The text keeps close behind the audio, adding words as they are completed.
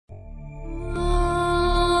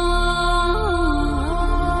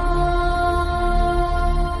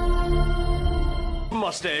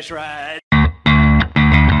mustache ride.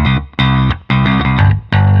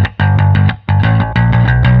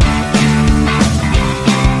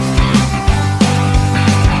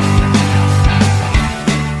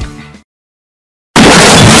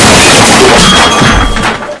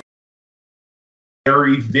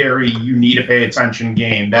 Very, very, you need to pay attention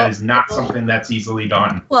game. That is not something that's easily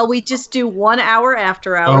done. Well, we just do 1 hour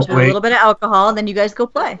after hours with a little bit of alcohol, and then you guys go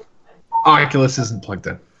play. Oculus isn't plugged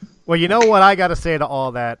in. Well, you know what I got to say to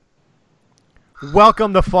all that?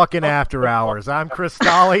 Welcome to fucking After Hours. I'm Chris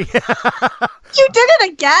Stolle. You did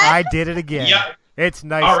it again? I did it again. Yeah. It's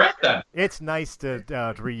nice. All right, then. It's nice to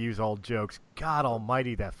reuse old jokes. God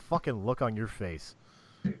almighty, that fucking look on your face.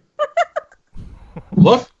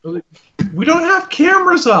 Look, we don't have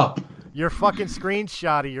cameras up. Your fucking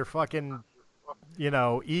screenshot of your fucking,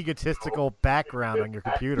 egotistical background on your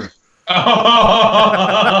computer.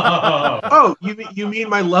 Oh, you mean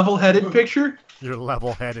my level-headed picture? Your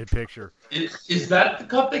level-headed picture. Is that the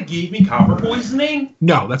cup that gave me copper poisoning?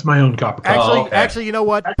 No, that's my own cup. Actually, you know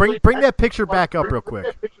what? Bring that picture back up real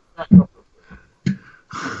quick.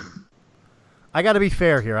 I got to be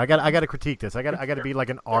fair here. I got to critique this. I got to be like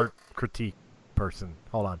an art critique person.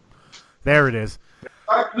 Hold on. There it is.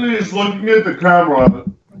 Actually, he's looking at the camera.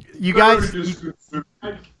 You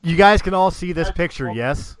guys can all see this picture,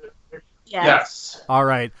 yes? Yes. All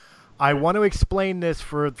right. I want to explain this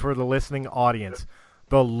for the listening audience.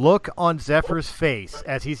 The look on Zephyr's face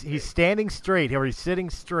as he's standing straight, or he's sitting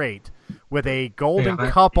straight with a golden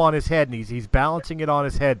cup on his head, and he's balancing it on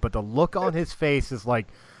his head, but the look on his face is like,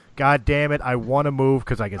 God damn it, I want to move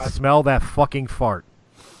because I can smell that fucking fart.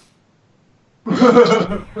 You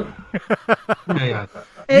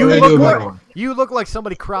look like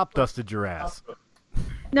somebody crop dusted your ass.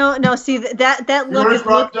 No. See that look You're is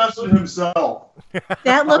crop dusting himself.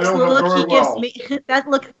 that looks the look he gives well. me. That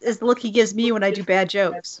look is the look he gives me when I do bad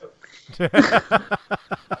jokes.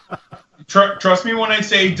 Trust me when I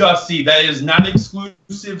say, Dusty, that is not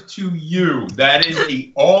exclusive to you. That is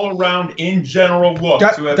a all-around, in general look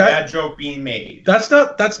to a bad joke being made. That's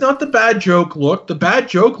not the bad joke look. The bad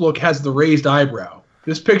joke look has the raised eyebrow.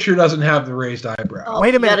 This picture doesn't have the raised eyebrow. Oh,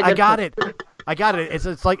 wait a minute, I got it.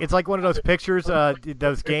 It's like one of those pictures,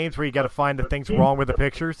 those games where you got to find the things wrong with the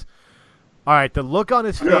pictures. All right, the look on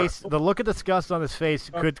his face, the look of disgust on his face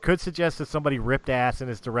could suggest that somebody ripped ass in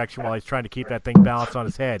his direction while he's trying to keep that thing balanced on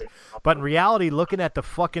his head. But in reality, looking at the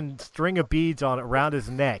fucking string of beads around his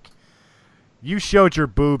neck, you showed your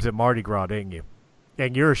boobs at Mardi Gras, didn't you?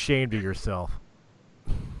 And you're ashamed of yourself.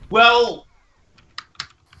 Well,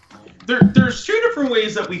 there's two different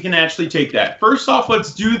ways that we can actually take that. First off,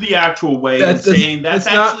 let's do the actual way of saying that's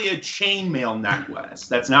actually a chainmail necklace.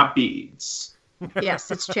 That's not beads. Yes,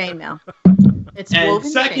 it's chainmail. It's and woven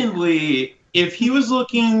secondly, if he was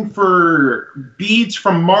looking for beads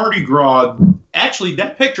from Mardi Gras, actually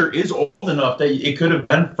that picture is old enough that it could have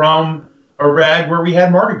been from a rag where we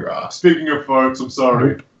had Mardi Gras. Speaking of farts, I'm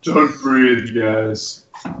sorry. Don't breathe, guys.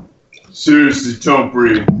 Seriously, don't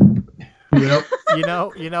breathe. You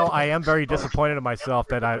know, I am very disappointed in myself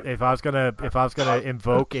that if I was gonna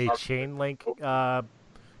invoke a chain link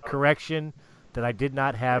correction, that I did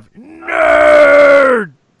not have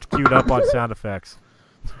nerd queued up on sound effects.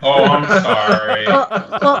 Oh, I'm sorry.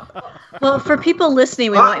 Well, for people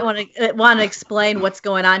listening, we might want to explain what's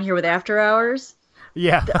going on here with After Hours.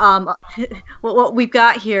 Yeah. What we've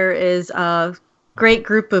got here is a great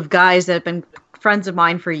group of guys that have been friends of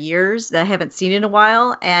mine for years that I haven't seen in a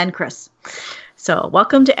while, and Chris. So,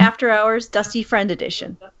 welcome to After Hours, Dusty Friend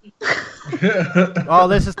Edition. Oh,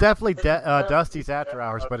 this is definitely Dusty's After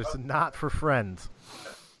Hours, but it's not for friends.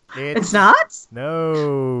 It's not?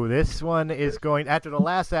 No, this one is going after the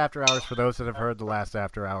last After Hours. For those that have heard the last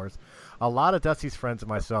After Hours, a lot of Dusty's friends and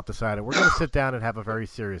myself decided we're going to sit down and have a very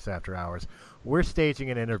serious After Hours. We're staging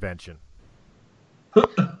an intervention.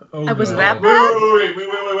 Was that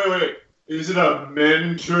bad? Wait. Is it a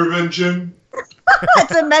mentorvention?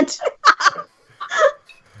 It's a mention.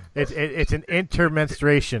 It's an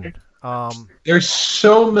intermenstruation. There's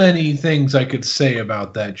so many things I could say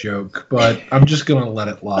about that joke, but I'm just gonna let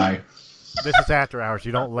it lie. This is After Hours.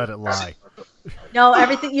 You don't let it lie. No,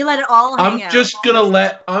 everything you let it all hang out.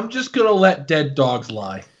 I'm just gonna let dead dogs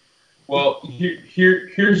lie. Well,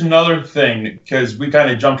 here's another thing, because we kind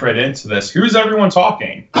of jumped right into this. Who's everyone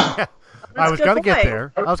talking? I was gonna get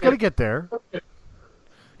there.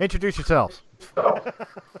 Introduce yourselves.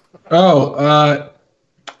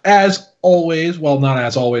 As always, well, not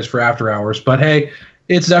as always for After Hours, but hey,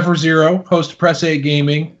 it's Zephyr Zero, host of Press 8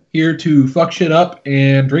 Gaming, here to fuck shit up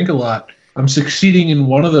and drink a lot. I'm succeeding in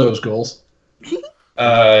one of those goals.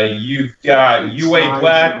 You've got UA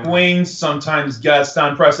Blackwing, sometimes guest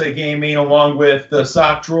on Press A Gaming, along with the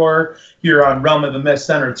Sock Drawer here on Realm of the Mist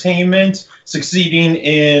Entertainment, succeeding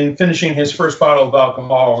in finishing his first bottle of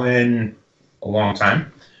alcohol in a long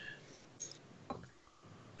time.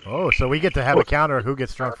 Oh, so we get to have a counter of who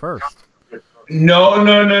gets drunk first. No.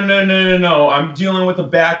 I'm dealing with a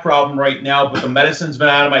back problem right now, but the medicine's been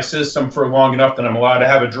out of my system for long enough that I'm allowed to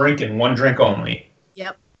have a drink and one drink only.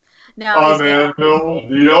 Yep. Now, Anvil,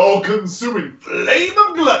 the all-consuming flame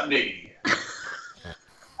of gluttony.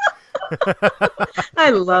 I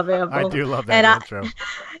love Anvil. I do love that intro.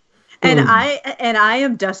 And I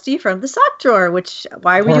am Dusty from the Sock Drawer.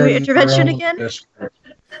 Why are we doing intervention again?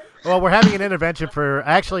 Well, we're having an intervention for.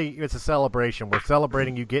 Actually, it's a celebration. We're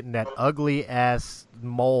celebrating you getting that ugly ass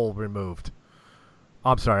mole removed.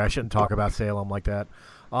 I'm sorry, I shouldn't talk about Salem like that.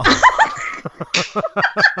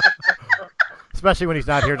 Especially when he's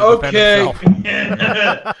not here to defend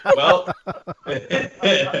himself. Well,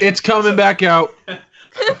 It's coming back out. I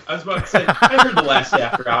was about to say, I heard the last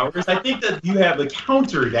after hours. I think that you have the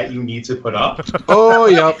counter that you need to put up. Oh,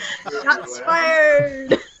 yep. Shots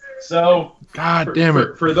fired. So, God damn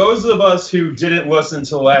it. For those of us who didn't listen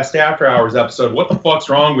to the last After Hours episode, what the fuck's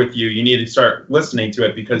wrong with you? You need to start listening to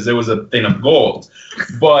it because it was a thing of gold.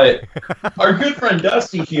 But our good friend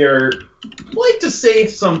Dusty here liked to say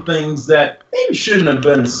some things that maybe shouldn't have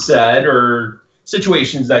been said or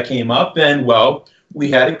situations that came up. And, well,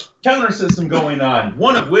 we had a counter system going on,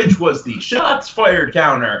 one of which was the shots fired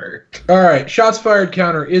counter. All right, shots fired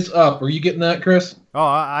counter is up. Are you getting that, Chris? Oh,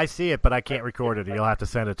 I see it, but I can't record it. You'll have to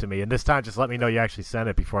send it to me. And this time, just let me know you actually sent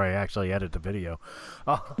it before I actually edit the video.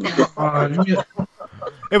 Oh.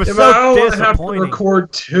 It was so I don't disappointing. have to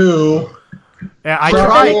record two. Yeah, I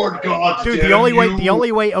tried. God Dude, the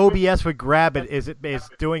only way OBS would grab it is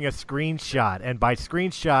doing a screenshot, and by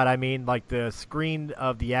screenshot I mean like the screen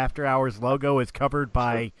of the After Hours logo is covered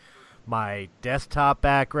by my desktop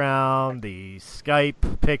background, the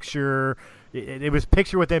Skype picture. It was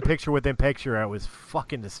picture within picture within picture. It was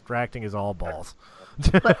fucking distracting as all balls.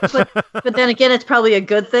 But then again, it's probably a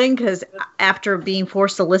good thing because after being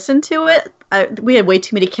forced to listen to it, we had way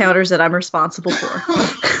too many counters that I'm responsible for.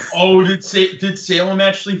 Oh, did Salem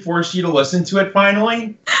actually force you to listen to it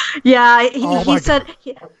finally? Yeah, he said...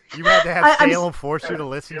 You had to have Salem force you to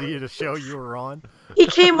listen to you to show you were on? He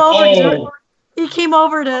came over He came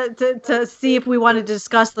over to see if we wanted to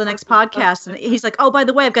discuss the next podcast, and he's like, "Oh, by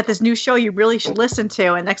the way, I've got this new show you really should listen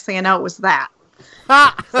to." And next thing I know, it was that.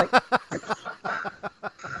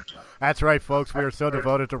 That's right, folks. We are so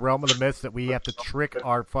devoted to Realm of the Mist that we have to trick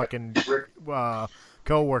our fucking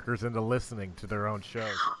co-workers into listening to their own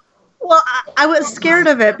shows. Well, I was scared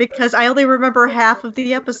of it because I only remember half of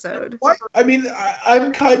the episode. What? I mean,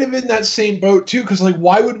 I'm kind of in that same boat, too, because, like,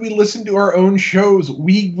 why would we listen to our own shows?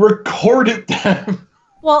 We recorded them.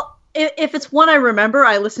 Well, if it's one I remember,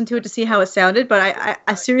 I listened to it to see how it sounded, but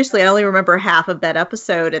I seriously, I only remember half of that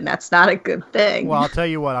episode, and that's not a good thing. Well, I'll tell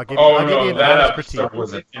you what. I'll give you an honest critique.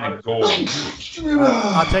 Was a thing of gold.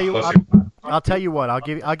 I'll tell you what.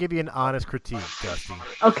 I'll give you an honest critique, Dusty.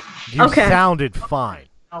 Okay. You sounded fine.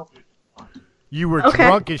 You were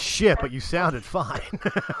drunk as shit, but you sounded fine.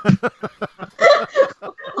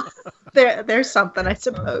 There's something, I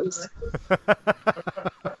suppose.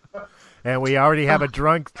 And we already have a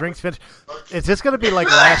drinks finish. Is this going to be like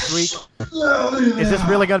last week? Is this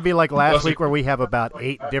really going to be like last week where we have about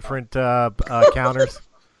 8 different counters?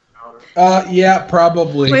 Yeah,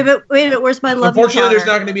 probably. Wait a minute. Where's my lovely Unfortunately, there's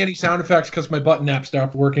counter? not going to be any sound effects because my button app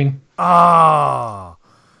stopped working. Oh.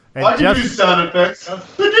 And I can do sound effects.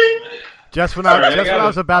 Just when I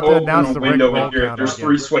was about to announce the window Rick Roll in here. counter There's again.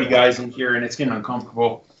 3 sweaty guys in here, and it's getting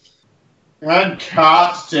uncomfortable. And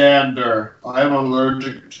cat dander. I am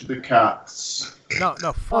allergic to the cats. No,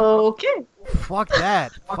 fuck. Okay. Fuck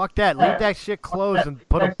that. Fuck that. Leave that shit closed and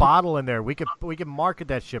put a bottle in there. We can market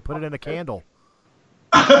that shit. Put it in a candle.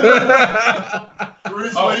 3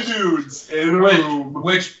 sweaty dudes in a room.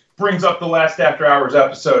 Which brings up the last After Hours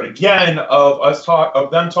episode again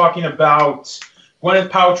of them talking about Gwyneth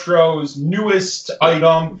Paltrow's newest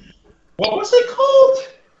item. What was it called?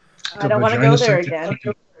 I don't want to go there again.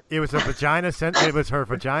 It was her vagina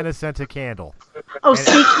scented candle. Oh,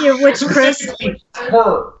 speaking of which, Chris,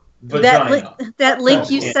 Her vagina. that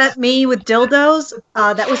link you sent me with dildos,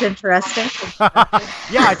 that was interesting.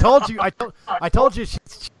 Yeah, I told you. I told you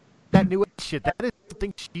that new shit. That is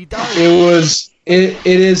something she does. It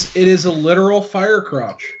is a literal fire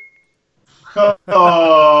crotch. Go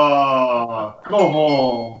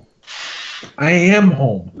home. I am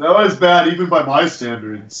home. That was bad even by my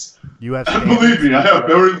standards. You have Believe me, I have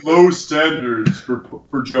very low standards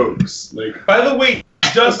for jokes. Like, By the way,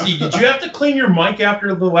 Dusty, did you have to clean your mic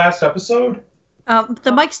after the last episode?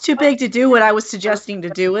 The mic's too big to do what I was suggesting to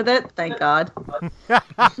do with it. Thank God.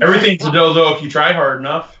 Everything's a dildo if you try hard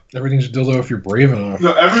enough. Everything's a dildo if you're brave enough.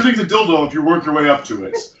 No, everything's a dildo if you work your way up to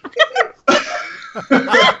it.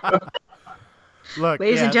 Look,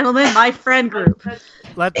 Ladies and gentlemen, my friend group.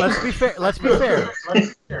 Let's be fair. Let's be fair.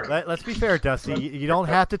 Let's be fair, Dusty. You don't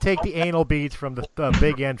have to take the anal beads from the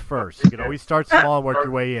big end first. You can always start small and work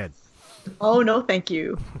your way in. Oh, no, thank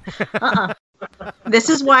you. This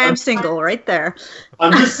is why I'm single, right there.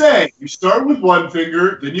 I'm just saying, you start with one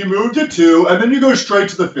finger, then you move to two, and then you go straight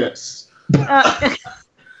to the fist.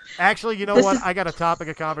 Actually, you know what? I got a topic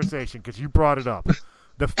of conversation because you brought it up.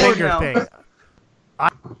 The finger thing.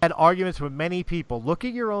 I had arguments with many people. Look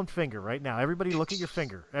at your own finger right now. Everybody look at your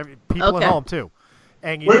finger. People at home, too.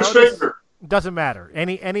 And Which finger? Doesn't matter.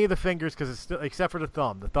 Any of the fingers, because it's still, except for the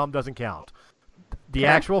thumb. The thumb doesn't count. The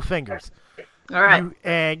actual fingers. All right.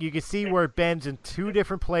 And you can see where it bends in two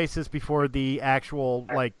different places before the actual,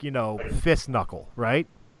 fist knuckle, right?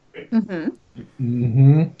 Mm-hmm.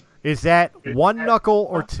 Mm-hmm. Is that one knuckle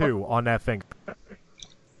or two on that finger?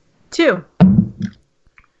 2.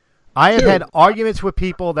 I have had arguments with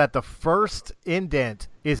people that the first indent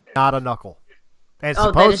is not a knuckle. And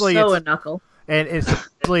supposedly that is so a knuckle. And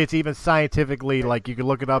supposedly it's even scientifically, you can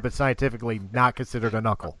look it up, it's scientifically not considered a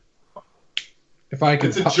knuckle.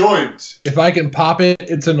 It's a joint. If I can pop it,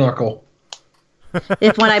 it's a knuckle.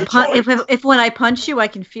 If when I punch you, I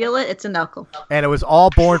can feel it, it's a knuckle. And it was all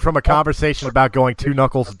born from a conversation about going 2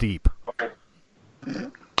 knuckles deep.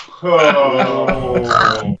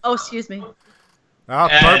 Oh. Oh, excuse me. Oh,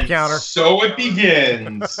 burp counter. So it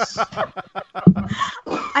begins.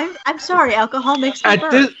 I'm sorry, alcohol makes me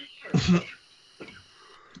burp.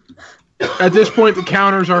 At this point, the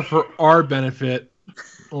counters are for our benefit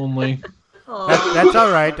only. That's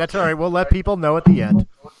all right. That's all right. We'll let people know at the end.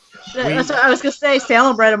 That's what I was going to say.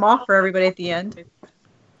 Salem read them off for everybody at the end.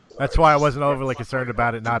 That's why I wasn't overly concerned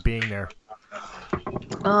about it not being there.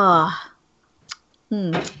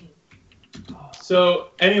 So,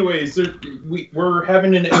 anyways, we're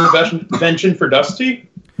having an intervention for Dusty?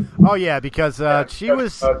 Oh, yeah, because she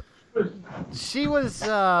was,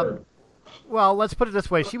 well, let's put it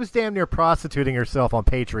this way. She was damn near prostituting herself on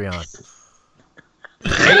Patreon.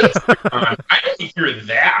 I didn't hear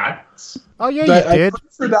that. Oh, yeah, you did.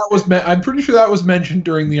 I'm pretty sure that was mentioned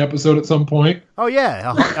during the episode at some point. Oh,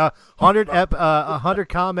 yeah. 100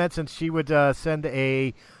 comments, and she would send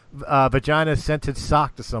a vagina-scented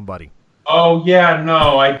sock to somebody. Oh, yeah,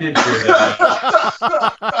 no, I did hear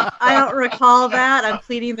that. I don't recall that. I'm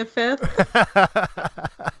pleading the fifth.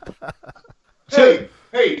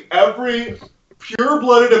 Hey, every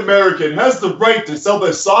pure-blooded American has the right to sell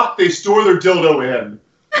the sock they store their dildo in.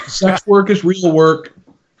 Sex work is real work.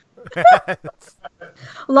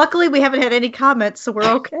 Luckily, we haven't had any comments, so we're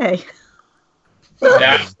okay.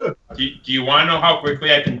 Do you want to know how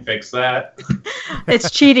quickly I can fix that?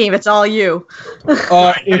 It's cheating. It's all you.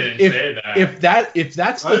 I didn't say that. If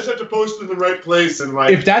that's I just have to post it in the right place and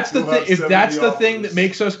if that's the thing that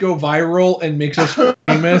makes us go viral and makes us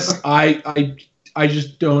famous, I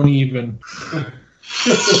just don't even.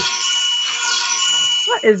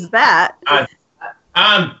 What is that?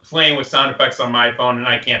 I'm playing with sound effects on my phone and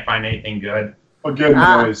I can't find anything good. Again,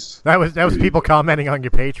 guys. That was people commenting on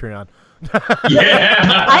your Patreon. Yeah.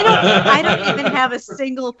 I don't even have a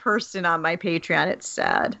single person on my Patreon. It's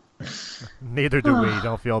sad. Neither do we.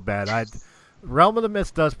 Don't feel bad. Realm of the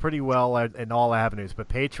Mist does pretty well in all avenues, but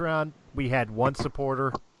Patreon, we had one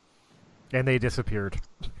supporter, and they disappeared.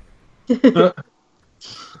 But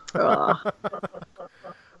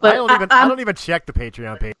I don't even check the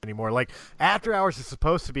Patreon page anymore. Like, After Hours is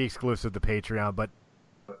supposed to be exclusive to Patreon, but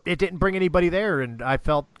it didn't bring anybody there, and I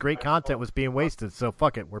felt great content was being wasted. So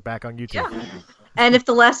fuck it, we're back on YouTube. Yeah. And if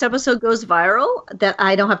the last episode goes viral, that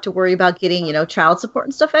I don't have to worry about getting, child support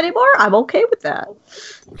and stuff anymore, I'm okay with that.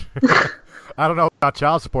 I don't know about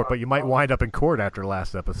child support, but you might wind up in court after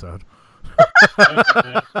last episode.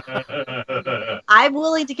 I'm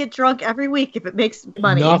willing to get drunk every week if it makes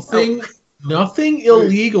money. Nothing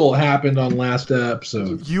illegal happened on last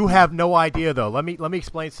episode. You have no idea, though. Let me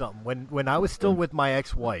explain something. When I was still with my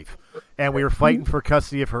ex-wife and we were fighting for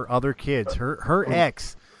custody of her other kids, her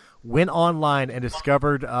ex went online and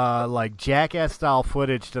discovered jackass-style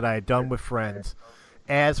footage that I had done with friends,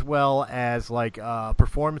 as well as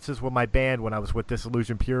performances with my band when I was with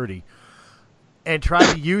Disillusion Purity, and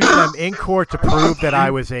tried to use them in court to prove that I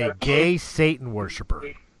was a gay Satan worshiper.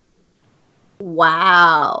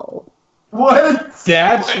 Wow. What?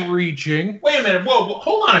 That's reaching. Wait a minute. Whoa,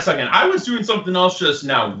 hold on a second. I was doing something else just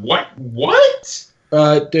now. What?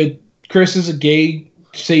 Chris is a gay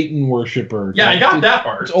Satan worshiper. Yeah, I got that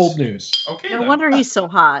part. It's old news. Okay. No then. wonder he's so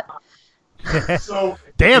hot. So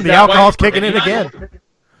Damn, Is the that alcohol's why- kicking in again.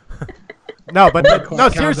 No, but Countdown no,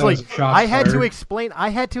 seriously, of shots I had to fired. explain. I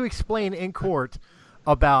had to explain in court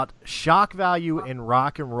about shock value in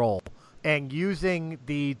rock and roll and using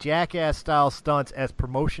the Jackass style stunts as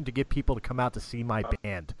promotion to get people to come out to see my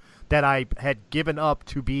band that I had given up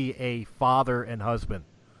to be a father and husband.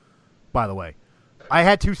 By the way, I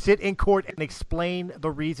had to sit in court and explain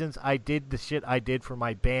the reasons I did the shit I did for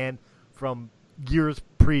my band from years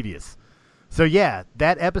previous. So yeah,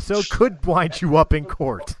 that episode could wind you up in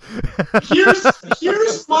court.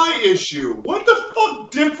 here's my issue. What the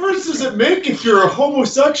fuck difference does it make if you're a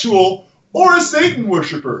homosexual or a Satan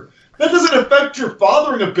worshiper? That doesn't affect your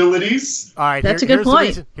fathering abilities. All right, That's a good here's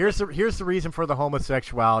point. The reason, here's the reason for the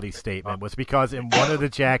homosexuality statement was because in one of the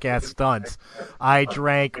Jackass stunts, I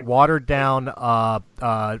drank watered down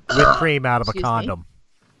whipped cream out of a Excuse me? condom.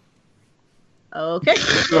 Okay.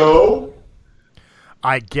 So,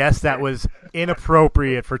 I guess that was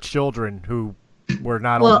inappropriate for children who were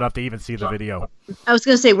not Well- old enough to even see the video. I was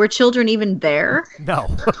going to say, were children even there? No,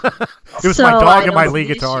 it was So, my I dog and my don't- lead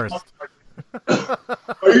guitarist.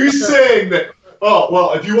 are you saying that, oh,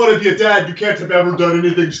 well, if you want to be a dad, you can't have ever done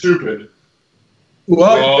anything stupid? Well,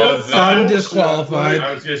 Oh, I'm that- disqualified.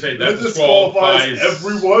 I was gonna say that That disqualifies disqualifies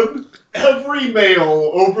everyone, every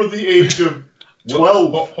male over the age of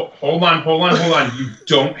 12. Hold on. You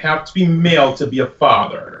don't have to be male to be a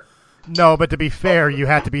father. No, but to be fair, you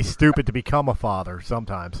have to be stupid to become a father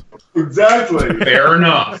sometimes. Exactly. Fair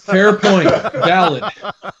enough. Fair point. Valid.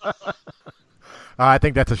 I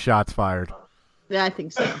think that's a shots fired. Yeah, I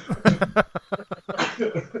think so.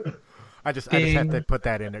 I just had to Ding. put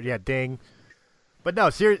that in there. Yeah, ding. But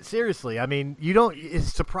no, seriously, I mean, you don't.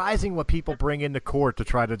 It's surprising what people bring into court to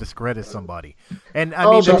try to discredit somebody. And I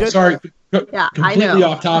mean, but Sorry, Yeah, I completely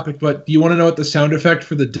know. off topic, but do you want to know what the sound effect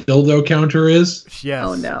for the dildo counter is? yes.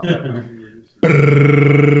 Oh, no.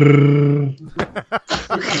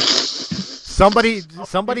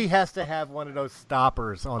 Somebody has to have one of those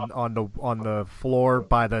stoppers on the floor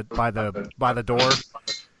by the door.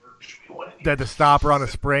 The stopper on a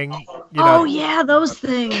spring. You know, Oh, yeah, those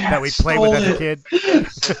things. that we played with as a kid.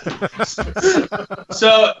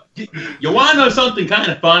 So, you want to know something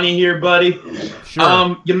kind of funny here, buddy?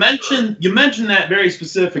 Sure. You mentioned that very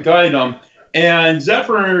specific item, and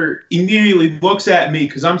Zephyr immediately looks at me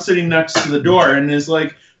because I'm sitting next to the door and is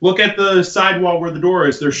like, "Look at the sidewall where the door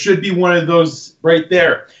is. There should be one of those right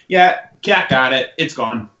there." Yeah, Cat got it. It's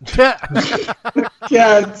gone.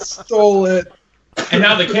 Cat stole it. And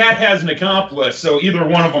now the cat has an accomplice, so either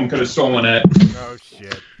one of them could have stolen it. Oh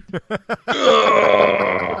shit.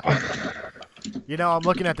 You know, I'm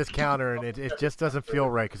looking at this counter and it just doesn't feel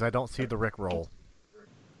right because I don't see the Rick roll.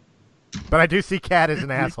 But I do see Cat as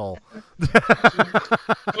an asshole.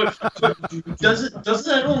 Doesn't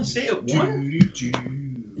everyone say it once?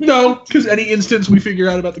 No, because any instance we figure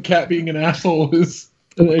out about the cat being an asshole is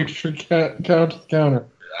an extra counter.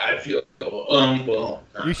 I feel well.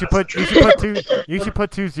 You should put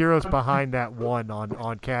two zeros behind that one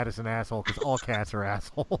on Cat as an asshole because all cats are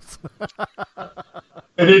assholes.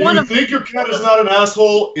 And if One you of- think your cat is not an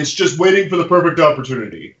asshole, it's just waiting for the perfect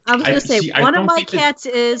opportunity. I was going I- to say, see, I one of don't my think that- cats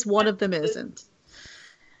is, one of them isn't.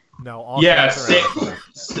 No, all Yeah, cats are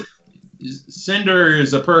assholes. Cinder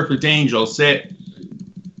is a perfect angel. Say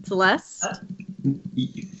Celeste?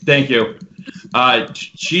 it. Thank you.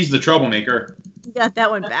 She's the troublemaker. You got that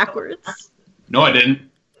one backwards. No, I didn't.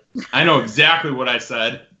 I know exactly what I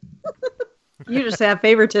said. You just have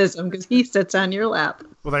favoritism because he sits on your lap.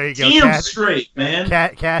 Well, there you go. Damn straight, man.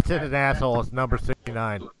 Cat's an asshole is number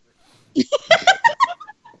 69.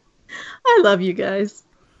 I love you guys.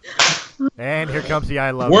 And here comes the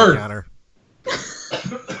I love Word. you counter.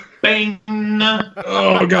 Bang.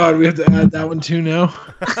 Oh god, we have to add that one too now.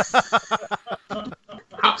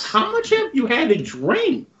 How much have you had to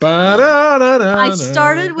drink? I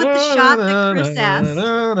started with the shot that Chris asked,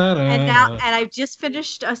 And I've just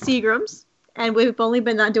finished Seagram's, and we've only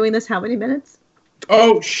been not doing this how many minutes?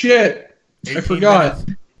 Oh shit! I 18 forgot.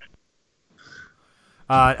 minutes.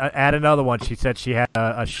 Add another one. She said she had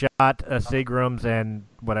a shot, a Seagram's, and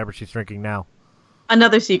whatever she's drinking now.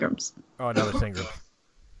 Another Seagram's. Oh, another Seagram's.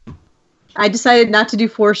 I decided not to do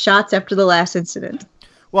 4 shots after the last incident.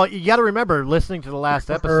 Well, you got to remember, listening to the last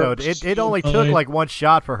episode, it only took like one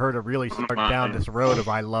shot for her to really start down this road of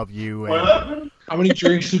I love you. What And happened? How many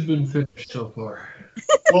drinks have been finished so far?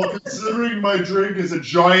 Well, considering my drink is a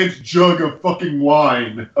giant jug of fucking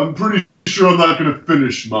wine, I'm pretty sure I'm not going to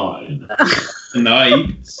finish mine.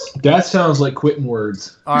 Nice. That sounds like quitting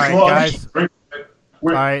words. all right, Well, guys. Wait, All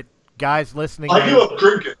right, guys listening I in, give up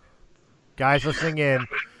drinking. guys listening in,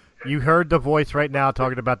 you heard the voice right now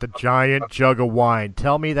talking about the giant jug of wine.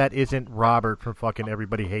 Tell me that isn't Robert from fucking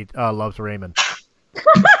Everybody Loves Raymond.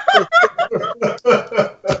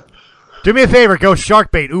 Do me a favor, go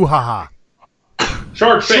shark bait, ooh ha ha.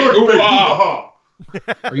 Shark bait. Shark Ooh, bait, ah.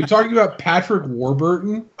 Are you talking about Patrick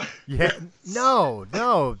Warburton? Yeah, no,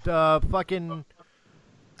 fucking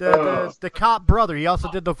the cop brother. He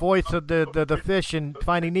also did the voice of the fish in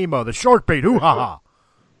Finding Nemo, the shark bait, ooh ha ha.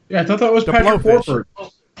 Yeah, I thought that was The Patrick blowfish.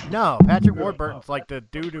 Warburton. No, Patrick Warburton's like the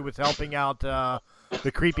dude who was helping out the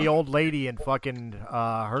creepy old lady in fucking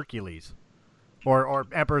Hercules, or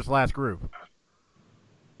Emperor's Last Groove.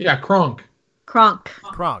 Yeah, Kronk. Kronk.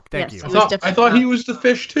 Kronk, thank Yes. you. I thought he was the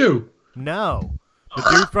fish too. No, the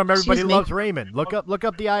dude from Everybody Excuse me. Loves Raymond. Look up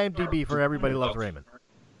the IMDb for Everybody Loves Raymond.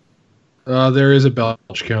 There is a belch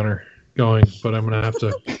counter going, but I'm gonna have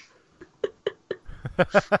to.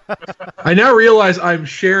 I now realize I'm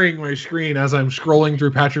sharing my screen as I'm scrolling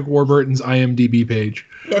through Patrick Warburton's IMDb page.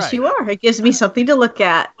 Yes, Right. you are. It gives me something to look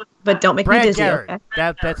at, but don't make me Brad dizzy. Garrett.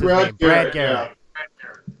 Okay? That's his name. Brad Garrett. Yeah.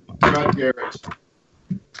 Brad Garrett.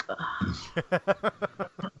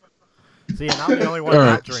 See, and I'm the only one All not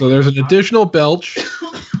right, drinking. so there's an additional belch.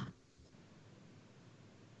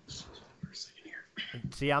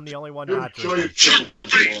 See, I'm the only one not Enjoy drinking.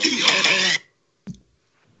 your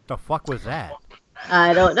The fuck was that?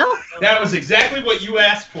 I don't know. That was exactly what you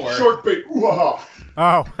asked for. shark bait. Ooh-ha-ha.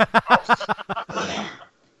 Oh.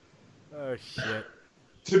 Oh shit.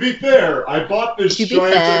 To be fair, I bought this To be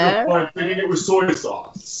giant fair. jug of wine thinking it was soy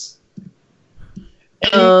sauce.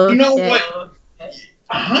 And you know Okay. what?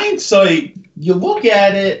 Hindsight, you look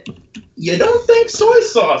at it, you don't think soy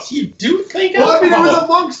sauce. You do think Well, I mean, it was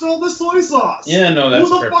alcohol. amongst all the soy sauce. Yeah, no, that's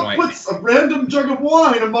Who a the fair fuck point. puts a random jug of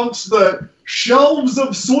wine amongst the shelves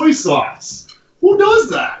of soy sauce? Who does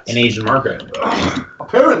that? An Asian market.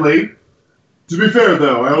 Apparently. To be fair,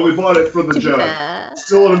 though, I only bought it for the To be jug. fair.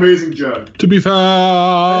 Still an amazing jug. To be fair,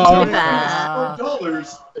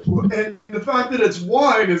 $4, and the fact that it's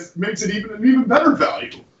wine makes it an even better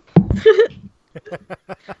value.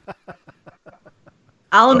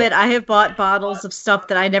 I'll admit, I have bought bottles of stuff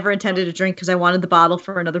that I never intended to drink because I wanted the bottle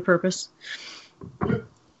for another purpose.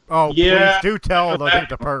 Oh, Yeah. please do tell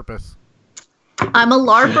the purpose. I'm a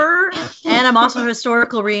LARPer, and I'm also a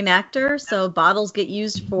historical reenactor, so bottles get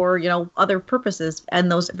used for, other purposes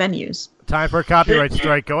and those venues. Time for a copyright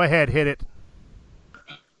strike. Go ahead, hit it.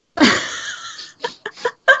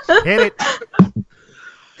 Hit it.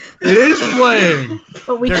 it is playing.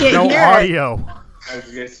 But we There's can't no hear it. audio. I was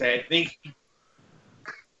gonna say, I think.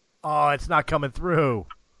 Oh, it's not coming through.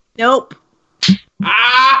 Nope.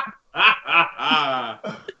 Ah! Ah!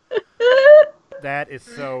 That is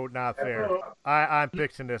so not fair. I'm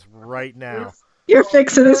fixing this right now. You're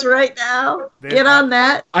fixing this right now. Get on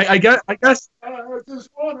that. I guess. I just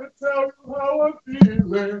want to tell you how I'm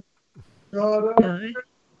feeling.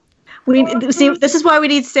 See, this is why we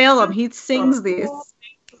need Salem. He sings these.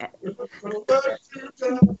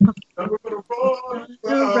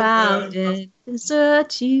 Around and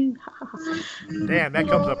desert you. Damn, that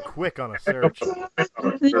comes up quick on a search.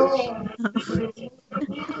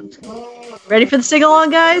 Ready for the sing along,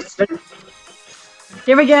 guys?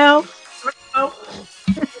 Here we go.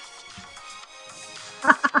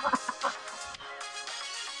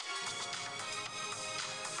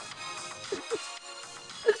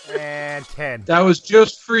 And 10. That was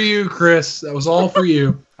just for you, Chris. That was all for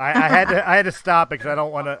you. I had to stop because I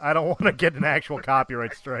don't want to get an actual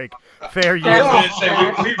copyright strike. Fair use. I was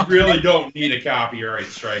gonna say, we really don't need a copyright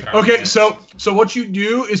strike. Okay, so what you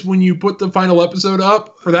do is when you put the final episode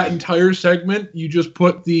up for that entire segment, you just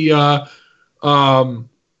put the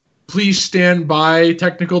please stand by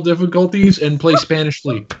technical difficulties and play Spanish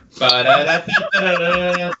Flea.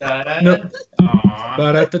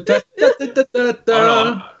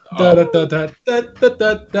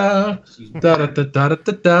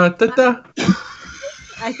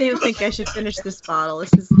 I think I should finish this bottle.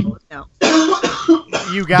 This is no.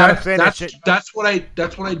 You gotta finish it. That's what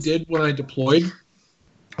I did when I deployed.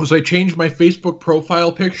 Was I changed my Facebook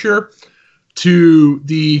profile picture to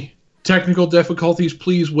the technical difficulties,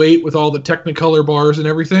 please wait, with all the Technicolor bars and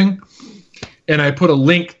everything. And I put a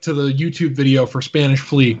link to the YouTube video for Spanish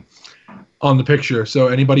Flea on the picture. So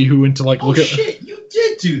anybody who went to look at shit, you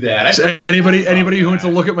did do that. so anybody who went to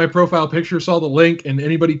look at my profile picture saw the link, and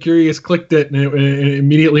anybody curious clicked it, and it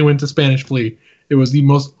immediately went to Spanish Flea. It was the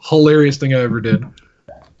most hilarious thing I ever did.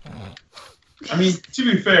 I mean,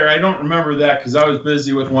 to be fair, I don't remember that because I was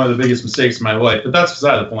busy with one of the biggest mistakes of my life. But that's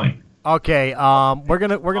beside the point. Okay, we're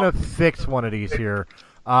gonna fix one of these here.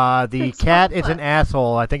 The It's cat fun. is an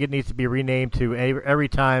asshole. I think it needs to be renamed to every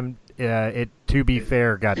time it To Be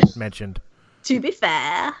Fair got mentioned. To be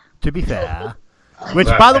fair. To be fair. Which,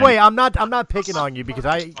 by the way, I'm not picking on you because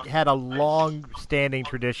I had a long-standing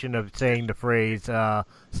tradition of saying the phrase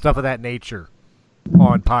stuff of that nature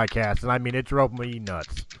on podcasts, and I mean it drove me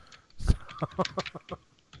nuts.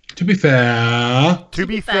 To be fair, To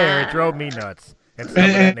be fair, it drove me nuts. And stuff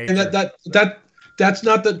of that nature. and that's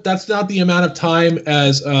not the amount of time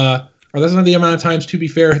as or that's not the amount of times To Be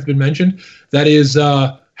Fair has been mentioned. That is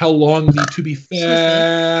how long the To Be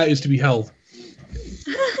Fair is to be held.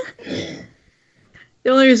 The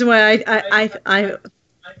only reason why I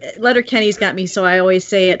Letterkenny's got me, so I always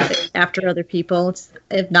say it after other people. It's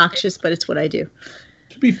obnoxious, but it's what I do.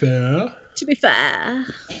 To be fair. To be fair.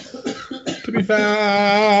 To be fair.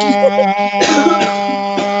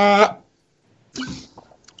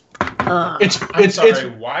 I'm sorry,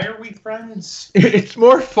 why are we friends? It's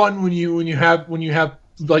more fun when you have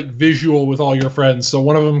like visual with all your friends. So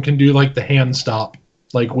one of them can do like the hand stop,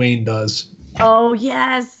 like Wayne does. Oh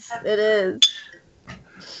yes, it is.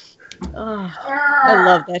 Oh, I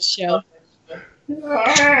love that show.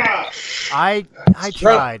 I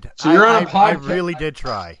tried. So you're on a I podcast. really did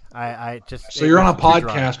try. I just. So you're on a it was too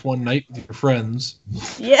dry. podcast one night with your friends.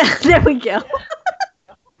 Yeah, there we go.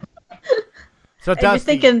 So And you're Dusty,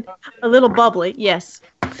 thinking a little bubbly. Yes.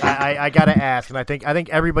 I gotta ask, and I think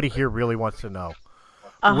everybody here really wants to know.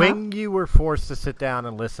 Uh-huh. When you were forced to sit down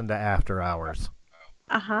and listen to After Hours,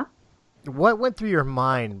 Uh-huh. what went through your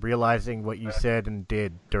mind realizing what you said and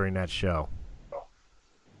did during that show?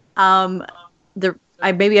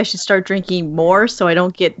 Maybe I should start drinking more so I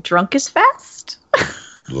don't get drunk as fast.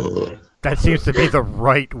 That seems to be the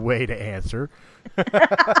right way to answer.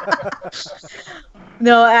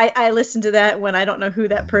 No, I listen to that when I don't know who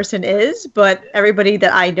that person is, but everybody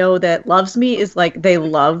that I know that loves me is like, they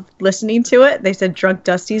love listening to it. They said Drunk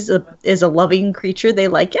Dusty is a loving creature. They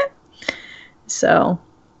like it. So,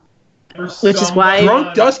 which is why.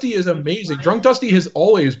 Drunk Dusty is amazing. Drunk Dusty has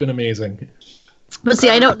always been amazing. But see,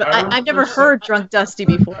 I've never heard Drunk Dusty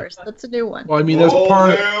before, so that's a new one. Well, I mean, that's All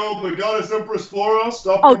part of. hail the goddess Empress Flora,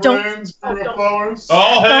 stop Oh, the don't- rains, oh, bring don't- flowers.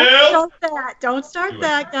 All hail! Don't start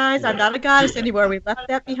that, guys. I'm not a goddess anymore. We left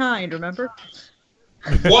that behind, remember?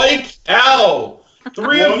 Like Al!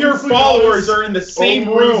 Three of your followers are in the same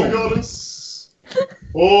All hail the room. goddess.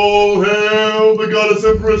 All hail the goddess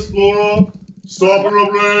Empress Flora, stopper of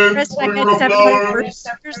rain, Chris, I bringer got of 700 flowers.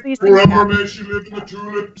 first these things Forever happen. may she live in the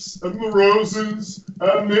tulips and the roses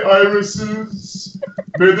and the irises.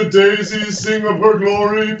 May the daisies sing of her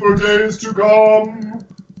glory for days to come.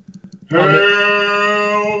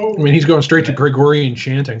 Hail! I mean, he's going straight to Gregorian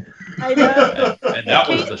chanting. I know. And that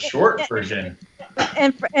was the short version.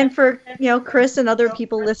 And for Chris and other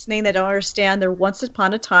people listening that don't understand, there once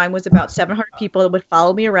upon a time was about 700 people that would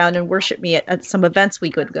follow me around and worship me at some events we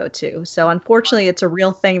could go to. So unfortunately, it's a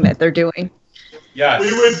real thing that they're doing. Yes.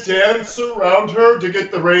 We would dance around her to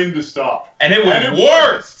get the rain to stop. And it And was it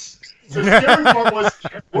worse! The scary part was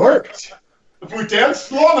it worked. If we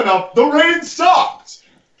danced long enough, the rain stopped.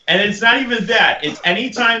 And it's not even that. It's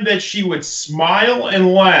anytime that she would smile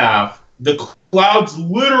and laugh, the clouds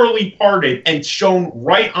literally parted and shone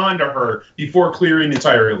right onto her before clearing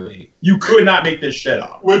entirely. You could not make this shit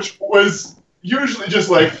up. Which was usually just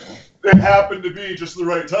like, it happened to be just the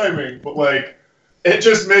right timing, but like, it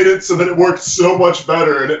just made it so that it worked so much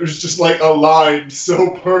better, and it was just like aligned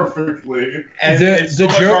so perfectly. And it's so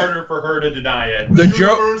much joke- harder for her to deny it. The The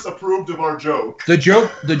joke. universe approved of our joke. The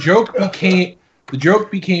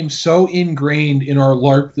joke became so ingrained in our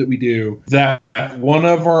LARP that we do that one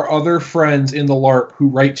of our other friends in the LARP who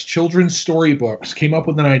writes children's storybooks came up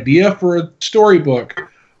with an idea for a storybook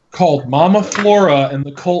called Mama Flora and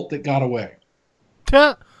the Cult That Got Away.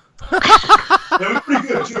 That was pretty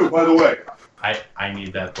good too, by the way. I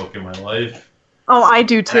need that book in my life. Oh, I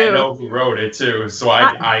do And I too. know who wrote it too, so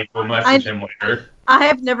I will message him later. I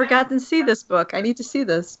have never gotten to see this book. I need to see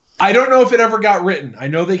this. I don't know if it ever got written. I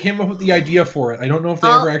know they came up with the idea for it. I don't know if they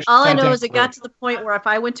ever actually. All I sat know down is it for got to the point where if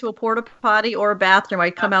I went to a porta potty or a bathroom,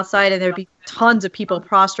 I'd come outside and there'd be tons of people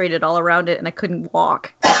prostrated all around it, and I couldn't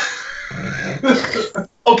walk.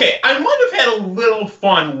 Okay, I might have had a little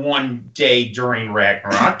fun one day during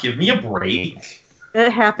Ragnarok. Give me a break. It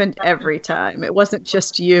happened every time. It wasn't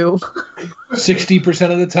just you.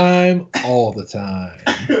 60% of the time, all the time.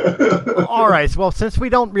 All right. Well, since we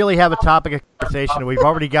don't really have a topic of conversation, and we've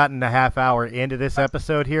already gotten a half hour into this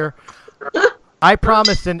episode here, I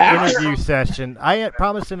promised an interview session.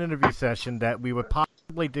 That we would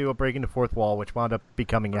possibly do a breaking the fourth wall, which wound up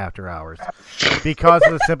becoming After Hours, because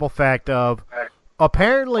of the simple fact of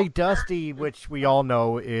Apparently, Dusty, which we all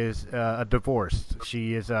know, is divorced.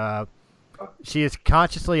 She is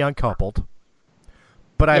consciously uncoupled.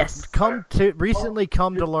 But Yes. I've recently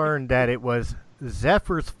come to learn that it was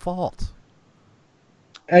Zephyr's fault.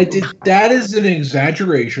 That is an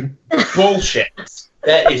exaggeration. Bullshit.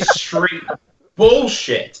 That is straight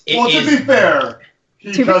bullshit. Well, to be fair,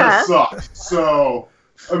 he To be kind fair. of sucked. So,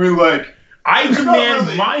 I mean, like, I demand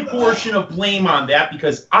really. my portion of blame on that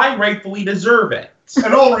because I rightfully deserve it.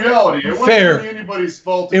 in all reality, it wasn't Fair. really anybody's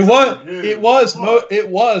fault. It was. except his. It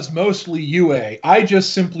was mostly UA. I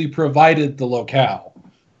just simply provided the locale.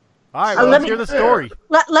 All right, let well, let's me- hear the story.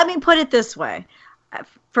 Let me put it this way.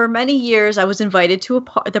 For many years, I was invited to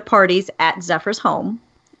the parties at Zephyr's home,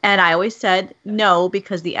 and I always said no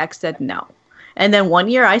because the ex said no. And then one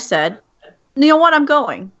year I said, you know what, I'm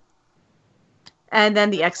going. And then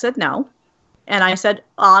the ex said no. And I said,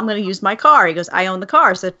 oh, I'm going to use my car. He goes, I own the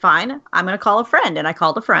car. I said, fine, I'm going to call a friend. And I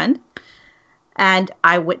called a friend, and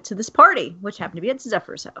I went to this party, which happened to be at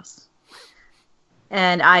Zephyr's house.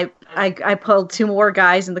 And I pulled 2 more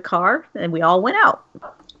guys in the car, and we all went out.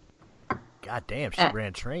 God damn, she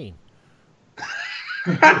ran train.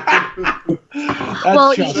 That's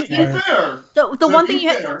Well, just To be fair. fair, The To one be thing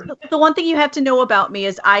fair. the one thing you have to know about me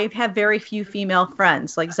is I have very few female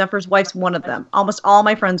friends. Like Zephyr's wife's one of them. Almost all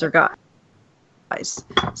my friends are guys. So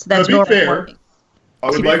that's be normal fair, for me. I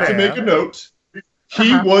would To be like to fair. make a note.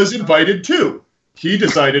 He Uh-huh. was invited too. He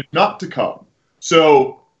decided not to come.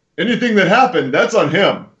 So anything that happened, that's on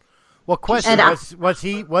him. Well, question And was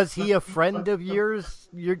he a friend of yours?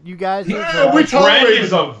 You guys? Yeah, we Friend tolerated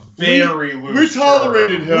is a very loose We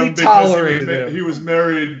tolerated term. him We because tolerated him. he was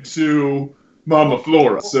married to Mama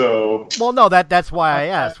Flora. So Well, no, that's why I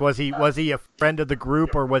asked. Was he a friend of the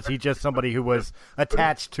group, or was he just somebody who was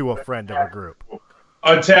attached to a friend of a group?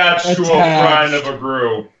 Attached to a friend of a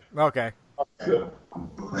group. Okay.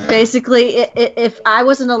 Basically, if I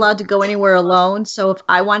wasn't allowed to go anywhere alone, so if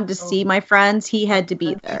I wanted to see my friends, he had to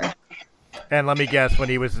be there. And let me guess, when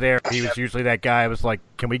he was there, he was usually that guy who was like,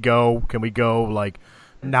 can we go? Can we go? Like,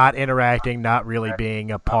 not interacting, not really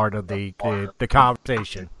being a part of the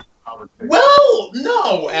conversation. Well,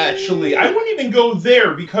 no, actually, I wouldn't even go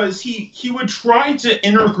there because he would try to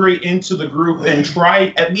integrate into the group and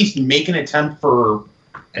try at least make an attempt for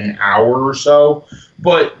an hour or so.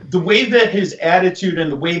 But the way that his attitude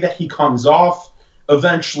and the way that he comes off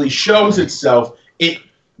eventually shows itself, it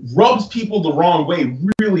rubs people the wrong way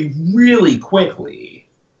really, really quickly.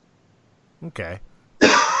 Okay.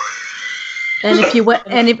 And if you went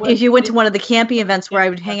if you went to one of the camping events where I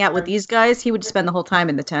would hang out with these guys, he would spend the whole time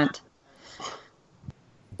in the tent.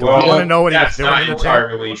 Do I want to know what he was that's doing not in the tent?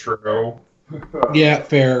 entirely true. Yeah,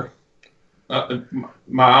 fair.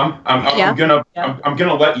 Mom, Yeah. I'm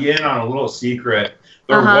gonna let you in on a little secret.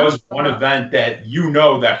 There Uh-huh. was one event that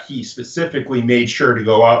that he specifically made sure to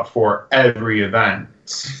go out for every event.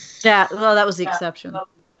 Yeah, well, that was the exception.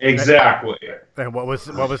 Exactly. And what was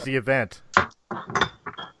the event?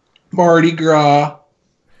 Mardi Gras.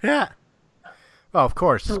 Yeah. Oh, of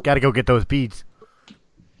course. Got to go get those beads.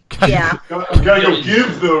 Yeah. gotta go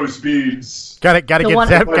give those beads. Got to The one-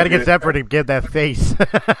 get Zephyr to give that face.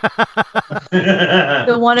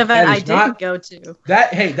 The one event That I is didn't not- go to.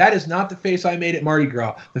 That is not the face I made at Mardi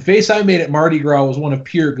Gras. The face I made at Mardi Gras was one of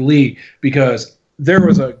pure glee because there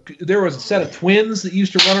was a set of twins that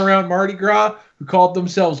used to run around Mardi Gras who called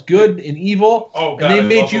themselves good and evil. Oh, and God, they I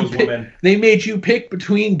made love you those pick. women. They made you pick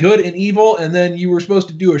between good and evil, and then you were supposed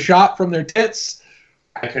to do a shot from their tits.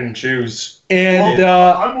 I couldn't choose. And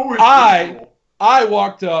I'm always grateful. I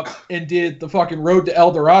walked up and did the fucking Road to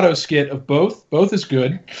El Dorado skit of both. Both is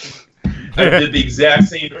good. I did the exact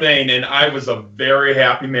same thing, and I was a very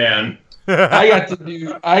happy man. I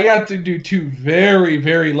got to do 2 very,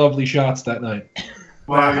 very lovely shots that night.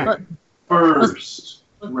 My first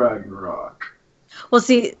Ragnarok. Well,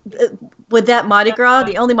 see, with that Mardi Gras,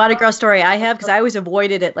 the only Mardi Gras story I have, because I always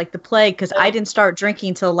avoided it like the plague, because I didn't start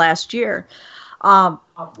drinking till last year.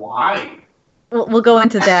 Why? We'll go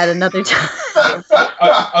into that another time.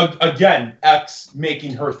 Again, X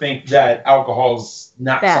making her think that alcohol's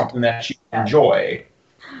not Bad. something that she can enjoy.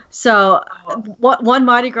 So one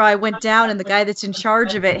Mardi Gras, I went down, and the guy that's in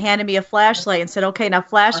charge of it handed me a flashlight and said, okay, now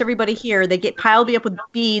flash everybody here. They piled me up with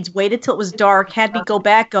beads, waited till it was dark, had me go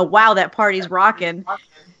back, go, wow, that party's rocking.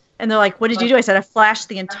 And they're like, what did you do? I said, I flashed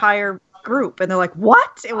the entire group. And they're like,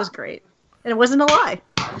 what? It was great. And it wasn't a lie.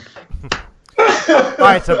 All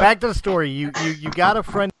right, so back to the story. You got a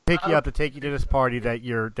friend to pick you up to take you to this party that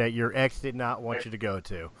your ex did not want you to go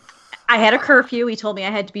to. I had a curfew. He told me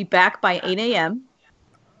I had to be back by 8 a.m.,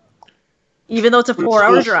 even though it's a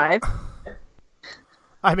 4-hour drive.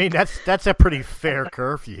 I mean, that's a pretty fair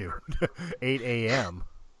curfew. 8 a.m.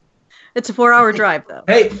 It's a 4-hour drive, though.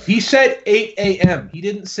 Hey, he said 8 a.m. He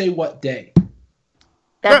didn't say what day.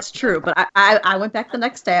 That's true, but I went back the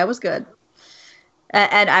next day. I was good.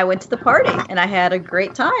 And I went to the party, and I had a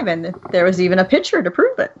great time, and there was even a picture to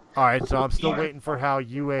prove it. All right, so I'm still waiting for how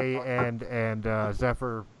UA and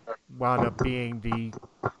Zephyr wound up being the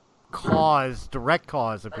direct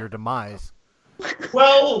cause of your demise.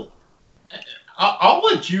 Well, I'll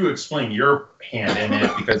let you explain your hand in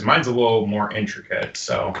it because mine's a little more intricate.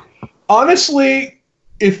 So, honestly,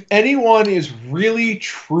 if anyone is really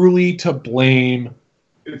truly to blame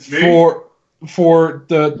It's me. for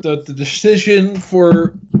the decision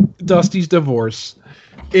for Dusty's divorce,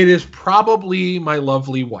 it is probably my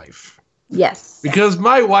lovely wife. Yes. Because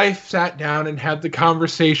my wife sat down and had the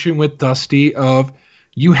conversation with Dusty of,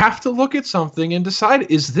 you have to look at something and decide,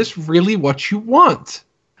 is this really what you want?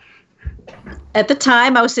 At the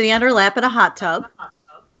time, I was sitting on her lap in a hot tub.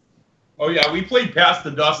 oh yeah, we played past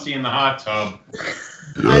the Dusty in the hot tub.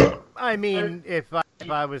 I mean, if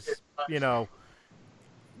I was,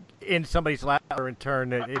 in somebody's lap or in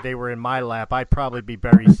turn they were in my lap, I'd probably be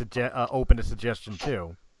very open to suggestion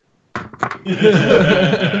too.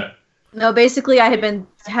 No, basically, I had been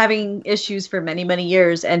having issues for many, many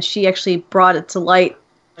years, and she actually brought it to light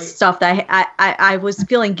stuff that I was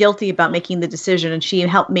feeling guilty about making the decision, and she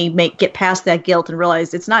helped me get past that guilt and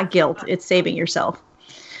realize it's not guilt, it's saving yourself.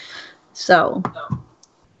 So,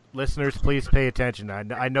 listeners, please pay attention.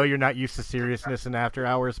 I know you're not used to seriousness in After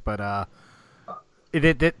Hours, but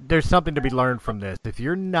there's something to be learned from this. If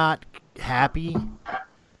you're not happy,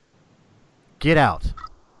 get out.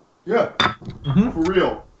 Yeah, for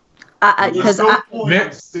real. Because There's no point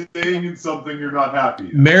in staying in something you're not happy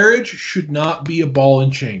in. Marriage should not be a ball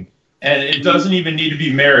and chain. And it doesn't even need to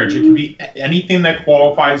be marriage. It can be anything that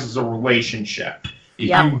qualifies as a relationship. If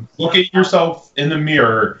you look at yourself in the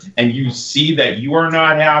mirror and you see that you are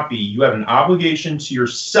not happy, you have an obligation to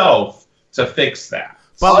yourself to fix that.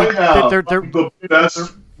 Well, I have they're- the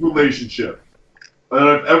best relationship that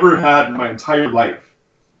I've ever had in my entire life.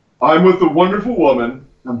 I'm with a wonderful woman.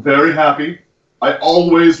 I'm very happy. I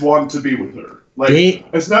always want to be with her. Like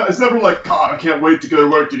it's never like, God, I can't wait to go to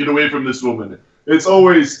work to get away from this woman. It's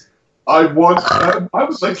always, I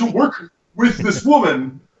would like to work with this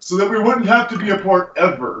woman so that we wouldn't have to be apart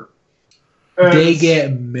ever. And They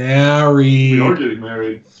get married. we are getting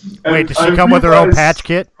married. And Wait, does she I come with her own realized patch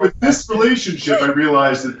kit? With this relationship, I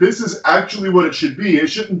realized that this is actually what it should be. It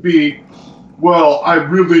shouldn't be, well, I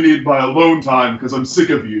really need my alone time because I'm sick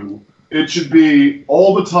of you. It should be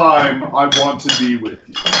all the time I want to be with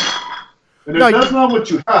you. And if that's not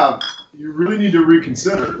what you have, you really need to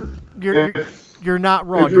reconsider. You're not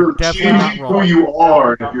wrong. If you're definitely not changing wrong. who you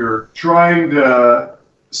are, if you're trying to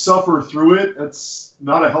suffer through it, that's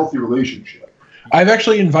not a healthy relationship. I've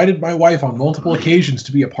actually invited my wife on multiple occasions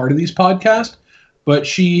to be a part of these podcasts, but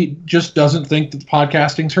she just doesn't think that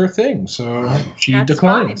podcasting's her thing, so she That's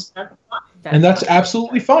declines. fine. And that's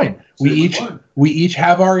absolutely fine. We each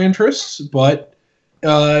have our interests, but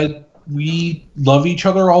we love each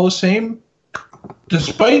other all the same,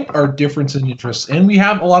 despite our difference in interests. And we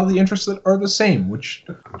have a lot of the interests that are the same, which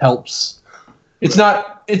helps. It's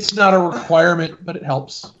not a requirement, but it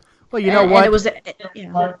helps. Well, you know what? And it was,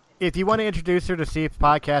 If you want to introduce her to see if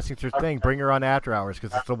podcasting's her thing, bring her on After Hours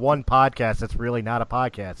because it's the one podcast that's really not a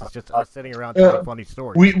podcast. It's just us sitting around telling funny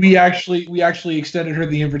stories. We actually extended her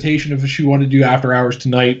the invitation if she wanted to do After Hours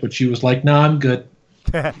tonight, but she was like, "Nah, I'm good."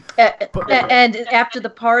 and after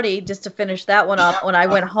the party, just to finish that one up, when I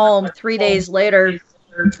went home 3 days later,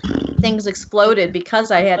 things exploded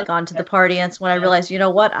because I had gone to the party, and it's when I realized, you know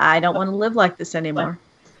what, I don't want to live like this anymore.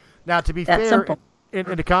 Now, to be That's fair, simple. in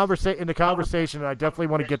the conversation, I definitely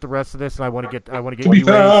want to get the rest of this, and I want to get To be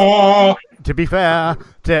fair, to be fair,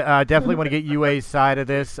 definitely want to get UA's side of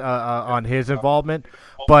this on his involvement,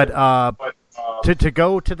 but to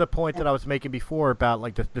go to the point that I was making before about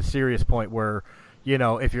like the serious point where, you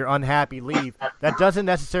know, if you're unhappy, leave. That doesn't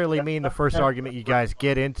necessarily mean the first argument you guys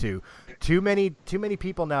get into. Too many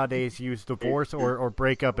people nowadays use divorce or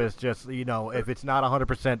breakup as just, you know, if it's not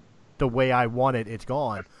 100% the way I want it, it's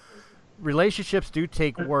gone. Relationships do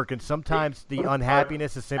take work, and sometimes the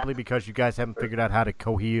unhappiness is simply because you guys haven't figured out how to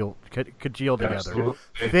congeal together.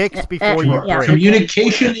 Fix before you break.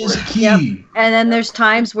 communication is key. Yep. And then there's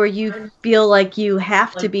times where you feel like you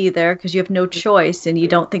have to be there because you have no choice and you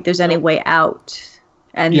don't think there's any way out.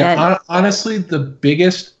 And then, Honestly,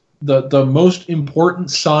 the most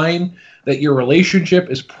important sign that your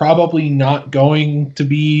relationship is probably not going to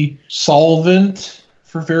be solvent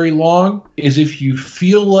for very long is if you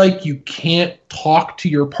feel like you can't talk to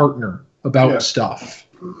your partner about stuff.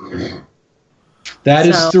 That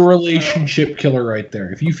is the relationship killer right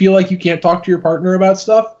there. If you feel like you can't talk to your partner about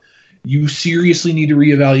stuff, you seriously need to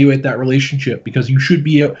reevaluate that relationship, because you should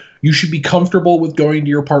be comfortable with going to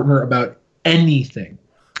your partner about anything.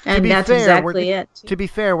 And that's exactly it. To be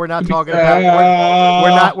fair, we're not talking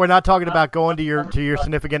about we're not talking about going to your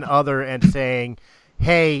significant other and saying,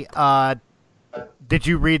 "Hey, did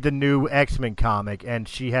you read the new X-Men comic?" And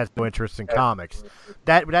she has no interest in comics.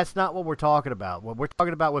 That's not what we're talking about. What we're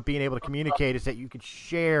talking about with being able to communicate is that you can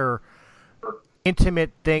share intimate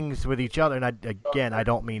things with each other. And I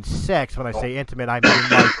don't mean sex. When I say intimate, I mean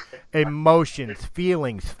like emotions,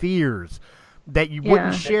 feelings, fears that you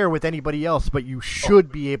wouldn't share with anybody else, but you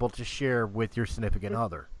should be able to share with your significant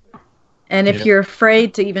other. And if you're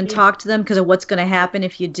afraid to even talk to them because of what's going to happen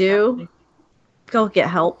if you do, go get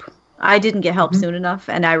help. I didn't get help soon enough,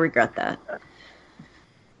 and I regret that.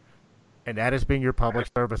 And that has been your public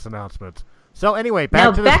service announcement. So anyway,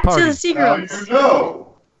 back to this back party. to the secrets.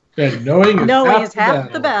 And knowing is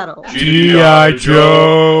half the battle. G.I.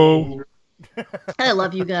 Joe. I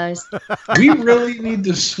love you guys. We really need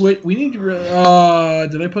to switch. We need to.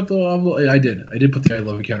 Did I put the? I did. I did put the I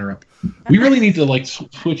love you counter up. We really need to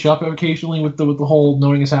switch up occasionally with the whole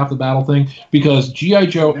knowing is half the battle thing, because G.I.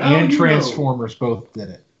 Joe and Transformers both did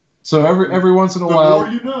it. So every once in a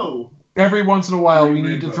while, every once in a while, we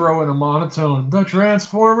need to throw in a monotone. The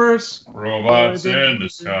Transformers, robots in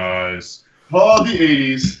disguise. The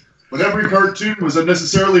 80s. When every cartoon was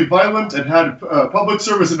unnecessarily violent and had a public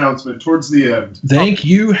service announcement towards the end. Thank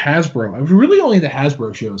you, Hasbro. It was really only the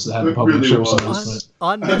Hasbro shows that had a public service announcement.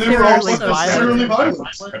 Unnecessarily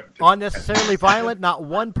violent. Unnecessarily violent. Not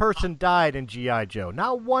one person died in G.I. Joe.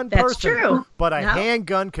 Not one person. That's true. But a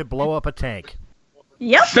handgun could blow up a tank.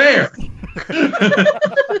 Yep. Fair.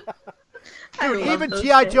 Dude, even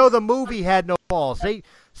G.I. Joe the movie had no balls.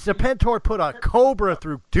 Serpentor put a cobra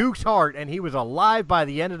through Duke's heart, and he was alive by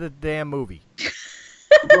the end of the damn movie.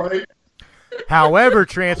 Right. However,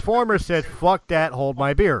 Transformers said, "Fuck that, hold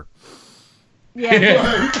my beer."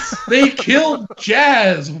 Yeah. They killed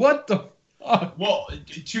Jazz. What the fuck? Well,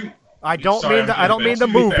 I don't mean the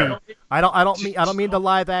movie. I don't mean the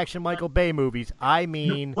live action Michael Bay movies. I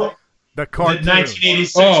mean the cartoon. The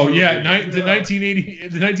 1986. Oh movie. yeah, the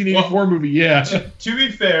 1984 movie. Yeah. To be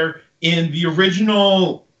fair, in the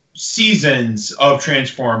original seasons of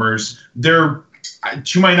Transformers, there,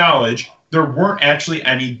 to my knowledge, there weren't actually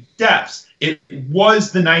any deaths. It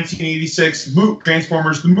was the 1986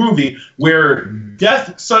 Transformers the movie where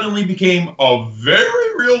death suddenly became a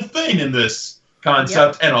very real thing in this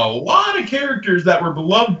concept, and a lot of characters that were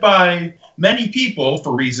beloved by many people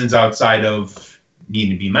for reasons outside of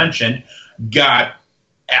needing to be mentioned got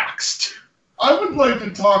axed. I would like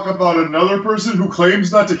to talk about another person who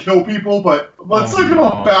claims not to kill people, but let's talk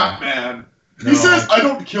about Batman. He says, I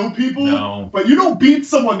don't kill people, but you don't beat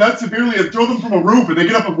someone that severely and throw them from a roof and they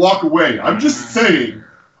get up and walk away. I'm just saying,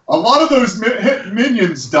 a lot of those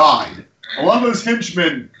minions died. A lot of those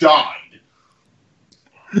henchmen died.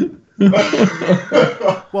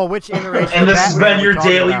 Well, which iteration? And this has been your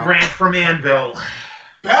daily rant from Anvil.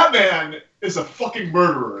 Batman is a fucking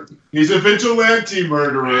murderer. He's a vigilante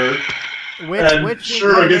murderer. Which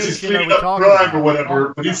sure, I guess he's cleaning up crime or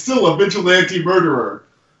whatever, but he's still a vigilante murderer.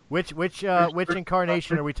 Which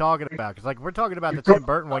incarnation are we talking about? Because we're talking about the Tim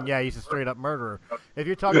Burton one. Yeah, he's a straight up murderer. If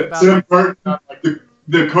you're talking about Tim Burton,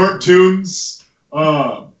 the cartoons,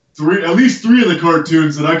 at least three of the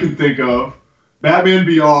cartoons that I can think of, Batman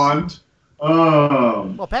Beyond.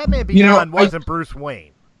 Well, Batman Beyond wasn't Bruce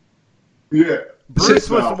Wayne. Yeah, Bruce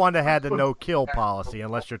was the one that had the no-kill policy,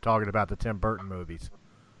 unless you're talking about the Tim Burton movies.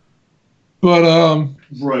 But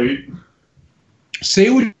right. Say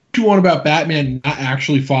what you want about Batman not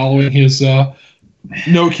actually following his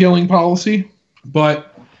no-killing policy,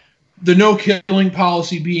 but the no-killing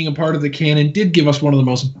policy being a part of the canon did give us one of the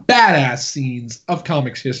most badass scenes of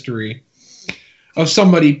comics history, of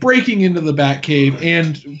somebody breaking into the Batcave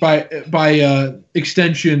and by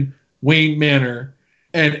extension Wayne Manor,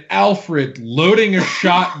 and Alfred loading a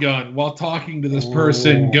shotgun while talking to this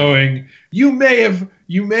person, going, "You may have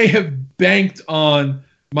banked on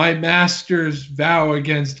my master's vow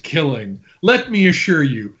against killing. Let me assure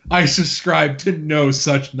you, I subscribe to no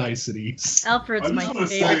such niceties." Alfred's my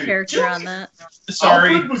favorite character on that.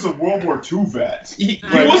 Sorry. Alfred was a World War II vet. He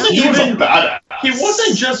wasn't he was even a badass. He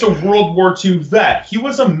wasn't just a World War II vet. He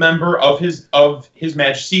was a member of His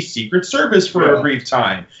Majesty's Secret Service for a brief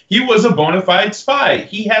time. He was a bona fide spy.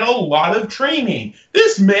 He had a lot of training.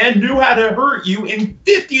 This man knew how to hurt you in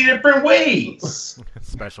 50 different ways.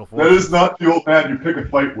 Special forces. That is not the old man you pick a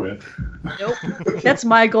fight with. Nope. That's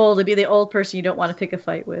my goal, to be the old person you don't want to pick a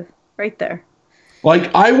fight with. Right there.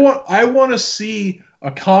 Like I want to see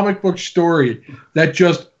a comic book story that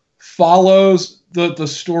just follows the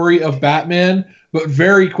story of Batman, but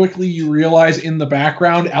very quickly you realize in the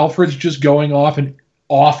background Alfred's just going off and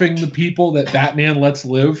offing the people that Batman lets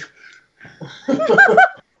live.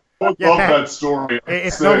 I love that story.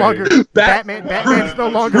 It's no longer Batman's no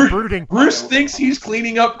longer brooding. Bruce thinks he's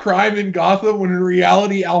cleaning up crime in Gotham when in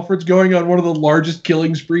reality Alfred's going on one of the largest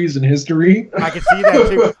killing sprees in history. I can see that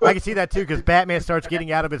too. I can see that too because Batman starts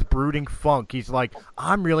getting out of his brooding funk. He's like,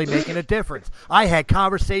 I'm really making a difference. I had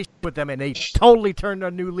conversations with them and they totally turned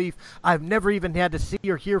a new leaf. I've never even had to see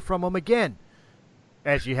or hear from them again.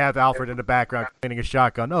 As you have Alfred in the background cleaning a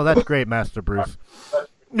shotgun. Oh, that's great, Master Bruce.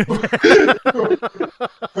 Cleaning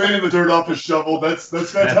the dirt off his shovel. That's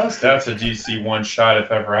fantastic. That's a DC one shot if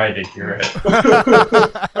ever I did hear it.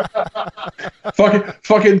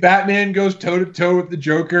 fucking Batman goes toe to toe with the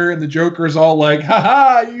Joker, and the Joker's all like,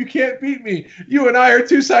 "Ha, you can't beat me. You and I are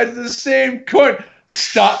two sides of the same coin."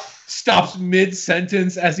 Stops mid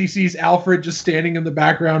sentence as he sees Alfred just standing in the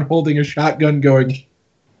background holding a shotgun, going.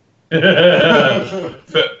 By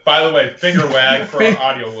the way, finger wag for our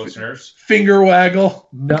audio listeners. Finger waggle.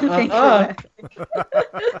 I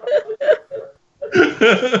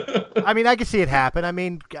mean, I can see it happen. I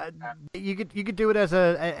mean, you could do it as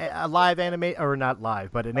a live anime or not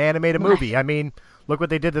live, but an animated movie. I mean, look what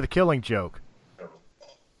they did to The Killing Joke.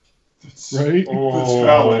 Right?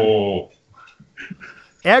 Oh.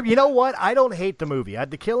 You know what? I don't hate the movie.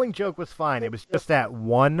 The Killing Joke was fine. It was just that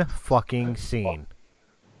one fucking scene.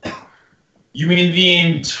 You mean the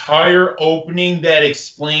entire opening that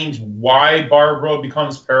explains why Barbara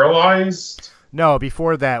becomes paralyzed? No,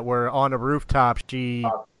 before that, we're on a rooftop. She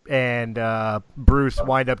and Bruce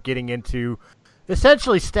wind up getting into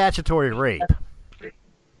essentially statutory rape.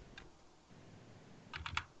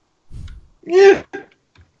 Yeah.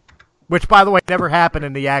 Which, by the way, never happened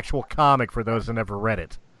in the actual comic for those who never read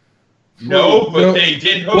it. No, but they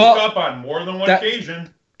did hook up on more than one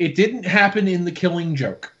occasion. It didn't happen in The Killing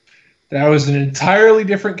Joke. That was an entirely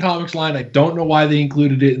different comics line. I don't know why they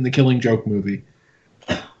included it in the Killing Joke movie.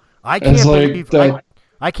 I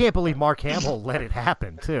can't believe Mark Hamill let it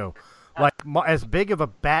happen too. Like as big of a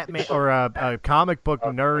Batman or a comic book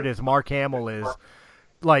nerd as Mark Hamill is,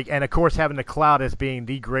 like, and of course having the clout as being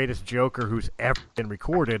the greatest Joker who's ever been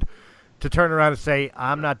recorded, to turn around and say,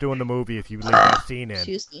 "I'm not doing the movie if you leave that scene in."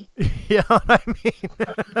 Excuse me. You know what I mean?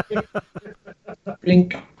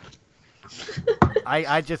 Pink.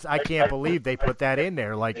 I can't believe they put that in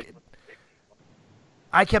there. Like,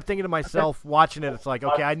 I kept thinking to myself watching it, it's like,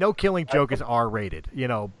 okay, I know Killing Joke is R-rated, you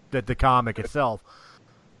know, the comic itself,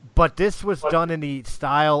 but this was done in the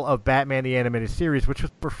style of Batman the Animated Series, which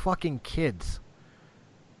was for fucking kids.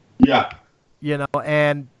 Yeah. You know,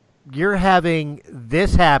 and you're having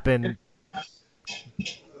this happen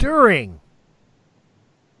during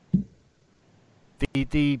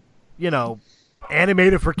the you know,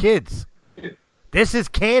 animated for kids. This is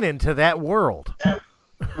canon to that world.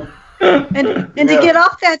 And to get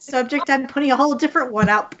off that subject, I'm putting a whole different one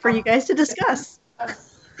out for you guys to discuss.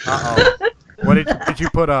 Uh-oh. What did you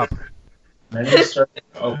put up?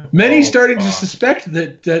 Many started to suspect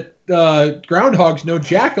that groundhogs know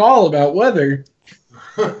jack all about weather.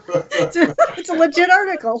 It's a legit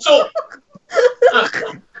article. So,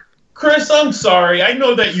 Chris, I'm sorry. I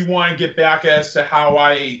know that you want to get back as to how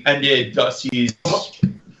I ended Dusty's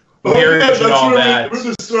marriage and all that. This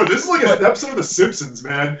is like an episode of The Simpsons,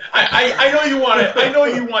 man. I know you want it. I know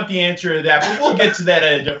you want the answer to that, but we'll get to that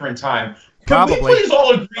at a different time. Probably. Can we please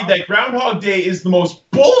all agree that Groundhog Day is the most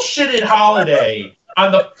bullshitted holiday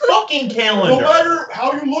on the fucking calendar? No matter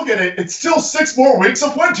how you look at it, it's still 6 more weeks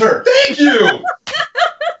of winter. Thank you.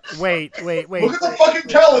 Wait. Look at the fucking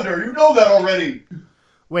calendar. You know that already.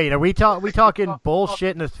 Wait, are we talking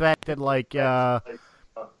bullshit in the fact that, like,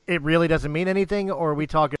 it really doesn't mean anything, or are we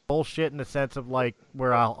talking bullshit in the sense of, like,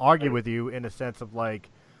 where I'll argue with you in the sense of, like,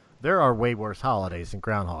 there are way worse holidays than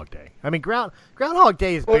Groundhog Day. I mean, Groundhog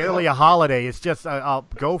Day is barely a holiday. It's just a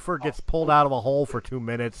gopher gets pulled out of a hole for 2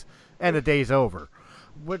 minutes, and the day's over.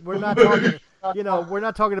 We're not talking, you know, we're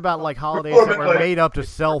not talking about, like, holidays that were made up to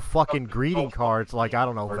sell fucking greeting cards, like, I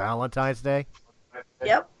don't know, Valentine's Day.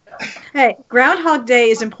 Yep. Hey, Groundhog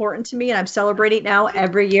Day is important to me, and I'm celebrating now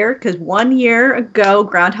every year because 1 year ago,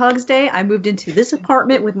 Groundhog's Day, I moved into this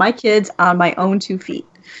apartment with my kids on my own 2 feet.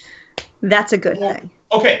 That's a good thing.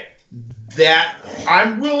 Okay, that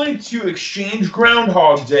I'm willing to exchange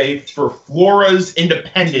Groundhog Day for Flora's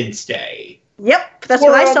Independence Day. Yep, that's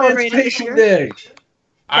what I celebrated this year. Day.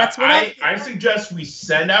 I suggest we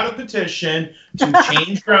send out a petition to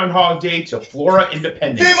change Groundhog Day to Flora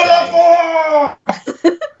Independence Day.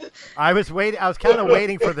 I was kind of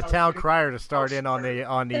waiting for the town crier to start in on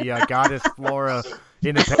the Goddess Flora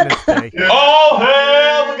Independence Day. All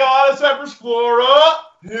hail the Goddess Empress Flora!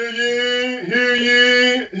 Hear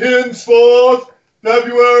ye, henceforth,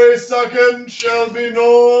 February 2nd shall be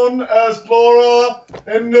known as Flora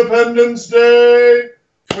Independence Day.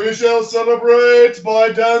 We shall celebrate by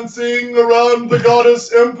dancing around the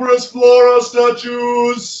Goddess Empress Flora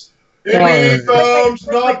statues. If we found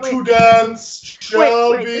not to dance,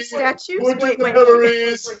 shall the be statues? put in the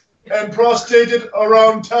pillories and prostrated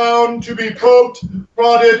around town to be poked,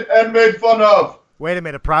 prodded, and made fun of. Wait a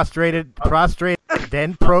minute, prostrated,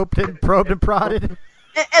 then probed and prodded.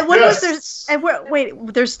 And what Yes. was there? And wait,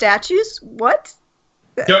 there's statues? What?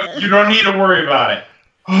 You don't need to worry about it.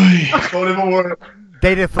 Don't even worry.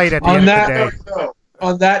 They deflate at the On end that- of the day. No.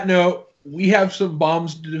 On that note, we have some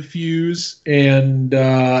bombs to defuse and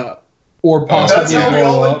or possibly That's how we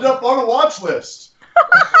all blow ended up. up on a watch list.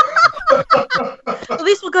 At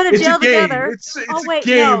least we'll go to It's jail a game. together. It's Oh, wait, a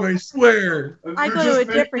game. no. I swear. I You're go to just a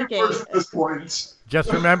making different it worse game. At this point.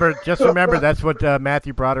 Just remember that's what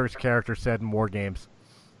Matthew Broderick's character said in War Games.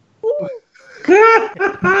 Keep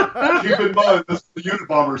in mind, that's what the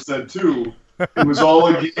Unabomber said too. It was all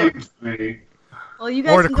a game to me. Well, you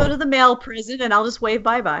guys Or to can go to the male prison, and I'll just wave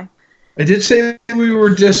bye-bye. I did say we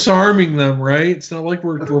were disarming them, right? It's not like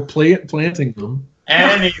we're planting them.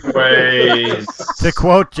 Anyways. To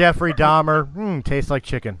quote Jeffrey Dahmer, tastes like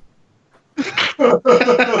chicken.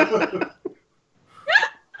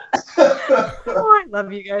 Oh, I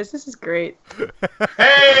love you guys. This is great.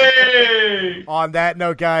 Hey! On that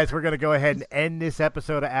note, guys, we're going to go ahead and end this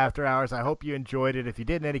episode of After Hours. I hope you enjoyed it. If you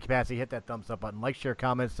did in any capacity, hit that thumbs up button, like, share,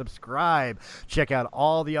 comment, subscribe. Check out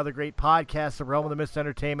all the other great podcasts of Realm of the Mist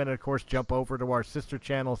Entertainment, and, of course, jump over to our sister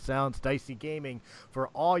channel, Sounds Dicey Gaming, for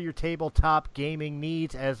all your tabletop gaming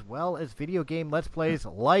needs, as well as video game Let's Plays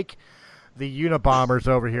like the Unabombers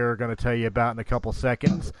over here are going to tell you about in a couple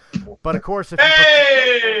seconds. But, of course, if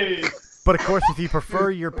you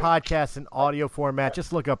prefer your podcast in audio format,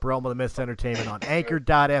 just look up Realm of the Mist Entertainment on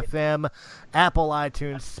Anchor.fm, Apple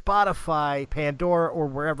iTunes, Spotify, Pandora, or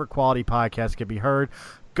wherever quality podcasts can be heard.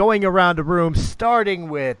 Going around the room, starting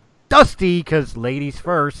with Dusty, because ladies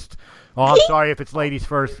first. Oh, I'm sorry if it's ladies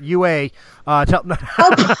first. UA.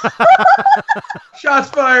 Shots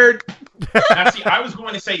fired. Now, see, I was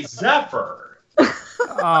going to say Zephyr.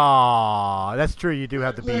 Aw, that's true. You do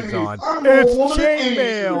have the beads on. I'm a It's woman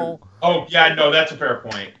chainmail. Oh, yeah, no, that's a fair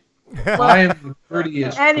point. I am the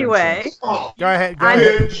prettiest. Anyway, princess. Oh, Go ahead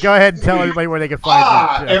and tell everybody where they can find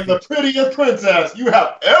I you. am the prettiest princess you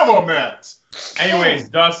have ever met. Anyways,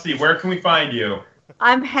 Dusty, where can we find you?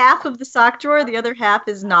 I'm half of the sock drawer. The other half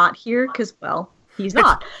is not here because, well, he's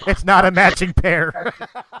not. It's not a matching pair.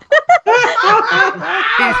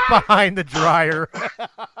 He's behind the dryer.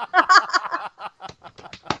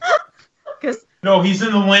 Because No, he's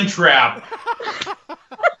in the lynch trap.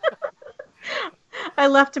 I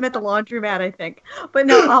left him at the laundromat, I think. But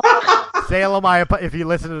no, Salem, if you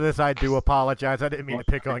listen to this, I do apologize. I didn't mean to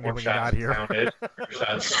pick on you when you got here.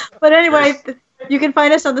 but anyway, you can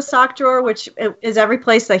find us on the sock drawer, which is every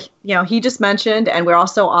place that he just mentioned, and we're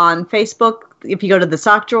also on Facebook. If you go to the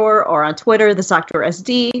sock drawer, or on Twitter, the sock drawer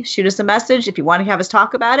SD, shoot us a message if you want to have us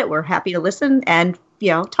talk about it. We're happy to listen and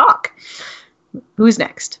talk. Who's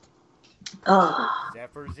next?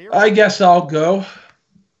 Zephyr Zero. I guess I'll go.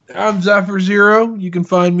 I'm Zephyr Zero. You can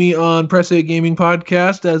find me on Press 8 Gaming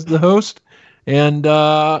Podcast as the host, and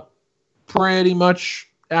pretty much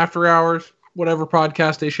After Hours, whatever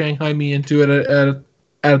podcast they Shanghai me into at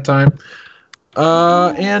a time,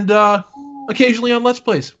 and occasionally on Let's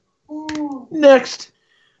Plays. Next.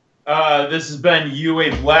 This has been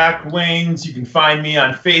UA Black Wings. You can find me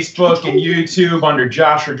on Facebook and YouTube under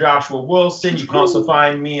Joshua Wilson. You can also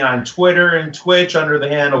find me on Twitter and Twitch under the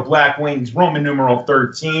handle Black Wings Roman numeral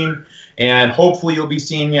 13. And hopefully you'll be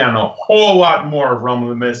seeing me on a whole lot more of Realm of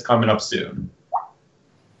the Mist coming up soon.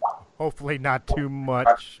 Hopefully not too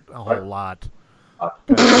much, a whole lot.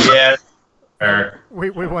 Yeah. We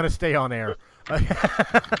want to stay on air.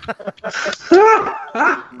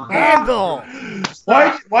 Handle.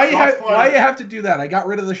 Why you have to do that? I got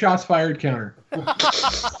rid of the shots fired counter.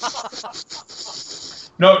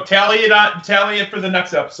 No, tally it for the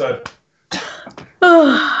next episode.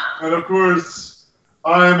 And of course,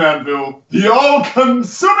 I'm Anvil, the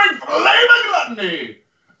all-consuming flaming gluttony,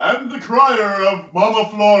 and the crier of Mama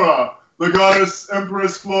Flora, the goddess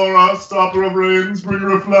Empress Flora, stopper of rains,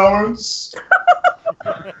 bringer of flowers.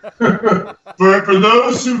 For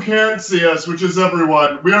those who can't see us, which is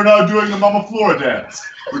everyone, we are now doing the Mama Flora dance,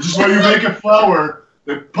 which is where you make a flower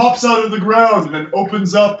that pops out of the ground and then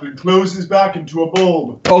opens up and closes back into a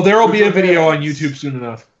bulb. Oh, there will be a video on YouTube soon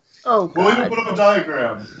enough. Oh We'll even God. put up a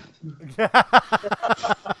diagram.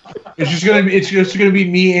 It's just gonna be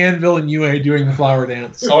me, Anvil, and Yue doing the flower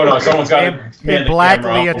dance. Oh no, someone's got In, to in black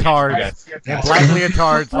leotards. In black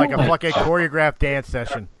leotards, like a fucking choreographed dance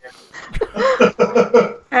session.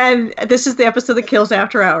 And this is the episode that kills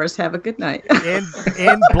After Hours. Have a good night.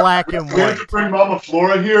 In black and We have white. to bring Mama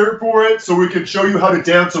Flora here for it so we can show you how to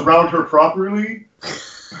dance around her properly.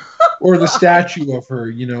 Or the statue of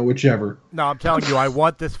her, whichever. No, I'm telling you, I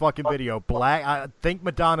want this fucking video. Black. I think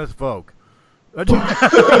Madonna's Vogue.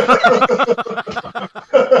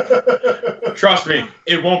 Trust me,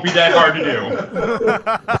 it won't be that hard to do.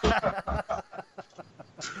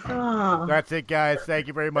 Oh. That's it, guys. Thank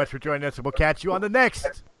you very much for joining us, and we'll catch you on the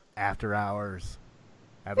next After Hours.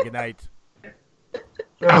 Have a good night.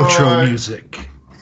 Outro music.